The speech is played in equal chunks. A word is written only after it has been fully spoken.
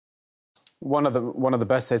One of the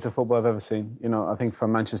best days of football I've ever seen. You know, I think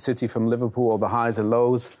from Manchester City, from Liverpool, all the highs and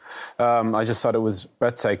lows. I just thought it was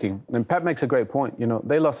breathtaking. And Pep makes a great point. You know,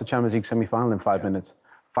 they lost the Champions League semi-final in 5 minutes.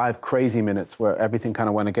 5 crazy minutes where everything kind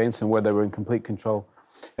of went against them, where they were in complete control.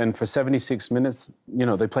 And for 76 minutes, you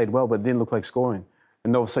know, they played well, but it didn't look like scoring.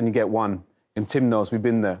 And all of a sudden you get one. And Tim knows, we've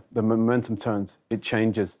been there. The momentum turns, it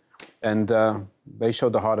changes. And they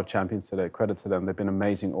showed the heart of champions today. Credit to them. They've been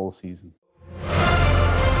amazing all season.